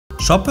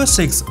Shopware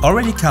 6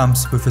 already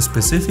comes with a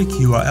specific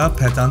URL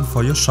pattern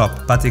for your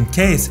shop, but in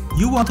case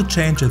you want to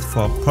change it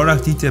for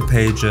product detail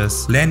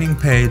pages, landing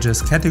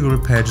pages, category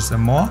pages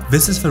and more,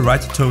 this is the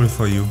right tutorial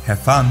for you. Have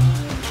fun!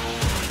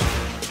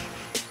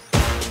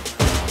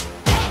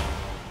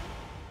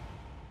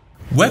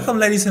 Welcome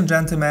ladies and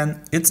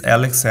gentlemen, it's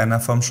Alexander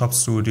from Shop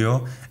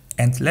Studio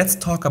and let's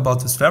talk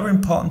about this very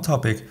important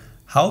topic,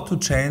 how to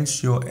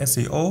change your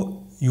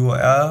SEO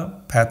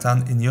URL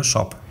pattern in your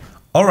shop.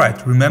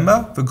 Alright,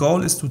 remember the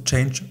goal is to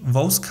change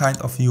those kind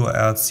of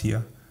URLs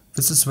here.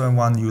 This is the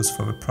one used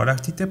for the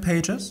product detail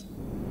pages.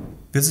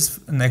 This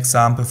is an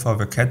example for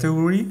the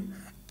category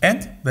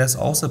and there's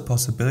also a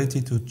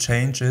possibility to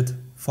change it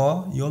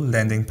for your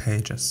landing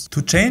pages.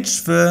 To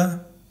change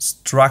the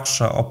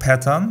structure or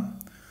pattern,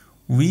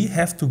 we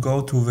have to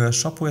go to the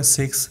Shopware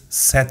 6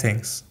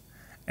 settings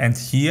and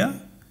here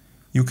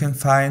you can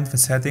find the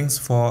settings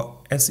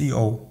for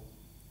SEO.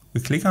 We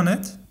click on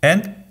it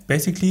and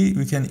basically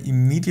we can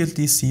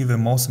immediately see the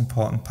most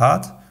important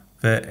part,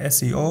 the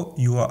Seo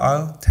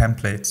Url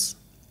Templates.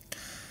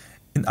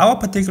 In our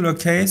particular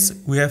case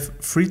we have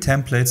 3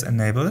 templates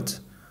enabled: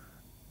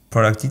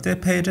 product detail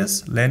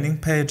pages, landing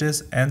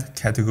pages and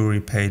category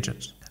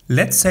pages.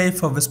 Let's say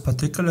for this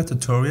particular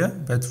tutorial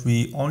that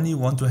we only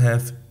want to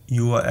have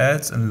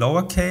URLs in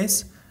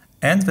lowercase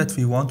and that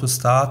we want to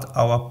start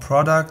our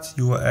product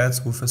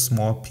URLs with a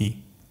small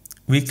p.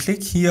 We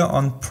click here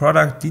on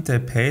product detail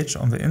page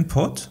on the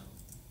input.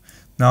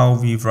 Now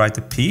we write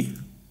a p.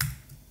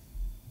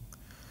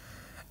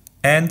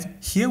 And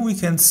here we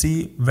can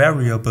see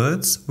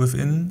variables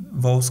within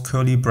those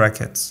curly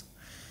brackets.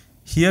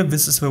 Here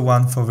this is the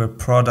one for the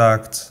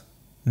product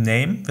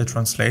name, the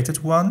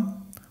translated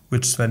one,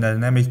 which is the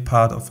dynamic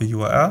part of the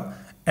URL.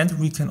 And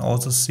we can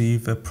also see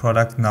the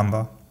product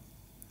number.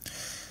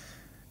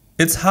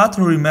 It's hard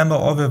to remember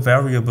all the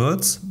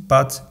variables,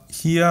 but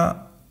here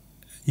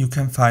you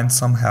can find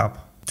some help.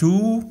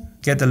 To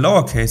get a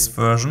lowercase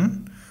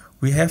version,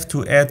 we have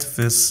to add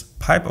this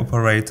pipe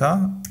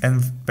operator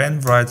and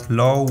then write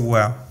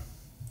lower.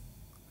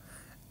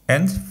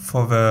 And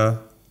for the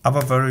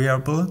other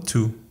variable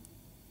too,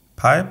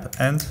 pipe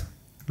and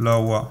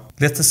lower.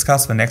 Let's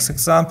discuss the next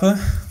example.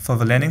 For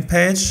the landing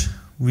page,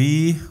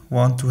 we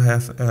want to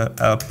have a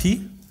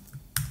LP.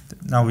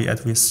 Now we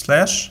add with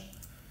slash.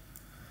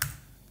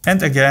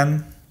 And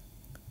again,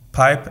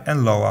 pipe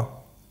and lower.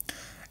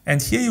 And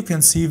here you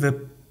can see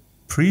the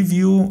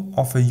preview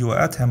of a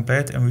URL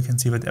template and we can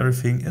see that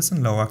everything is in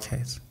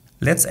lowercase.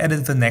 Let's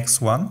edit the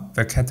next one,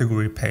 the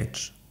category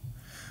page.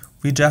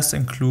 We just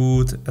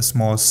include a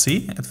small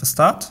c at the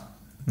start,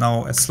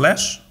 now a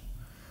slash.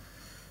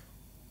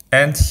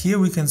 And here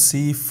we can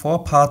see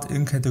 4-part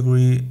in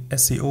category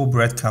SEO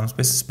breadcrumbs.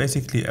 This is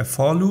basically a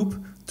for loop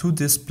to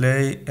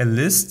display a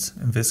list,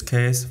 in this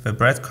case the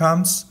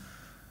breadcrumbs,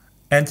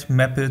 and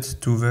map it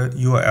to the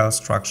URL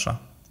structure.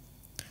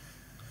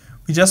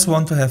 We just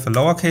want to have a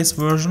lowercase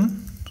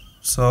version,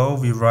 so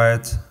we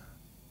write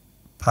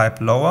pipe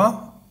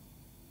lower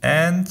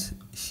and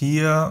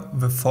here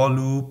the for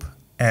loop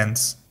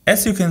ends.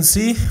 As you can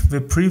see, the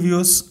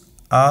previews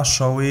are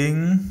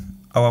showing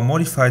our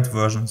modified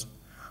versions.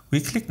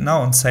 We click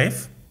now on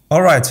save.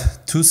 Alright,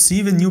 to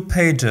see the new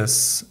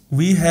pages,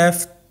 we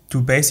have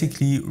to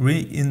basically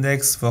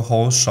re-index the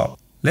whole shop.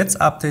 Let's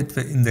update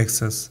the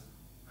indexes.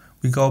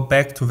 We go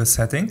back to the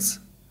settings,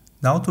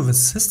 now to the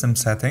system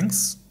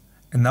settings,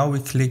 and now we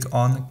click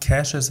on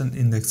caches and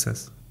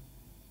indexes.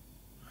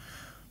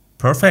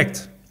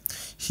 Perfect.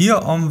 Here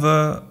on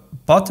the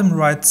bottom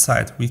right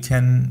side, we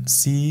can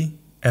see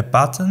a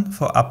button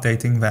for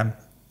updating them.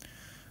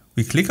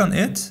 We click on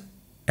it,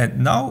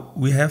 and now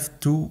we have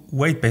to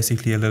wait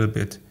basically a little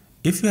bit.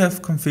 If you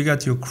have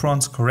configured your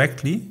crons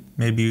correctly,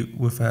 maybe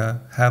with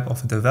the help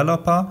of a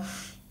developer,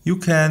 you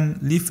can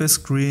leave the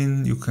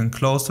screen, you can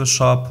close the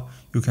shop,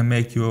 you can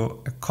make your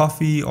a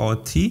coffee or a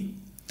tea.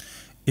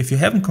 If you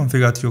haven't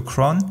configured your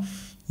cron,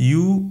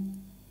 you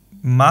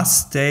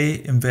must stay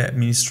in the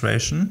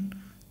administration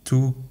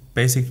to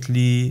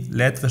basically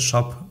let the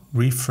shop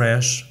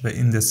refresh the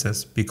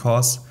indices,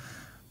 because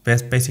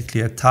there's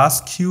basically a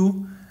task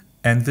queue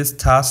and this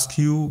task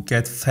queue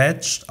gets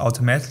fetched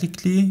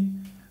automatically,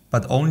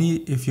 but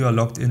only if you are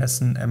logged in as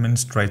an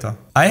administrator.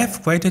 I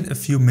have waited a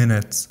few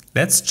minutes.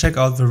 Let's check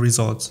out the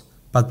results.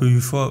 But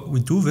before we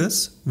do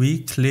this,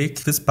 we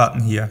click this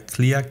button here,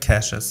 clear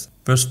caches.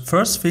 The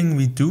first thing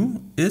we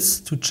do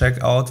is to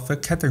check out the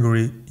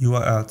category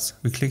URLs.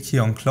 We click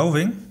here on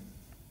clothing.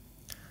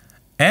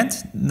 And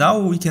now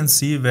we can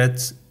see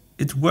that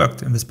it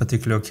worked in this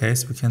particular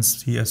case. We can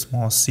see a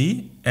small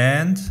c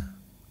and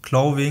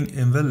clothing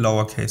in the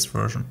lowercase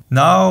version.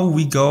 Now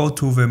we go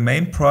to the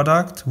main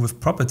product with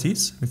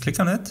properties. We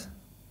click on it.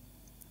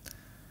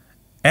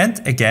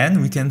 And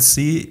again, we can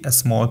see a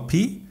small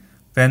p,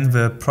 then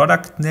the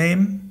product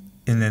name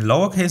in a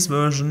lowercase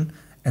version,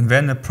 and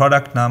then the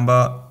product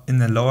number in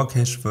a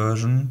lowercase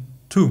version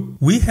too.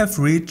 We have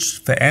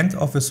reached the end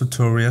of the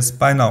tutorials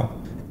by now.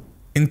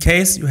 In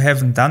case you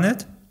haven't done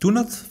it, do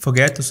not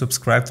forget to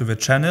subscribe to the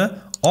channel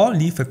or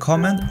leave a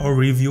comment or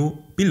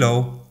review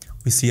below.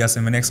 We see us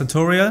in the next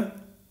tutorial.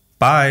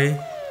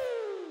 Bye!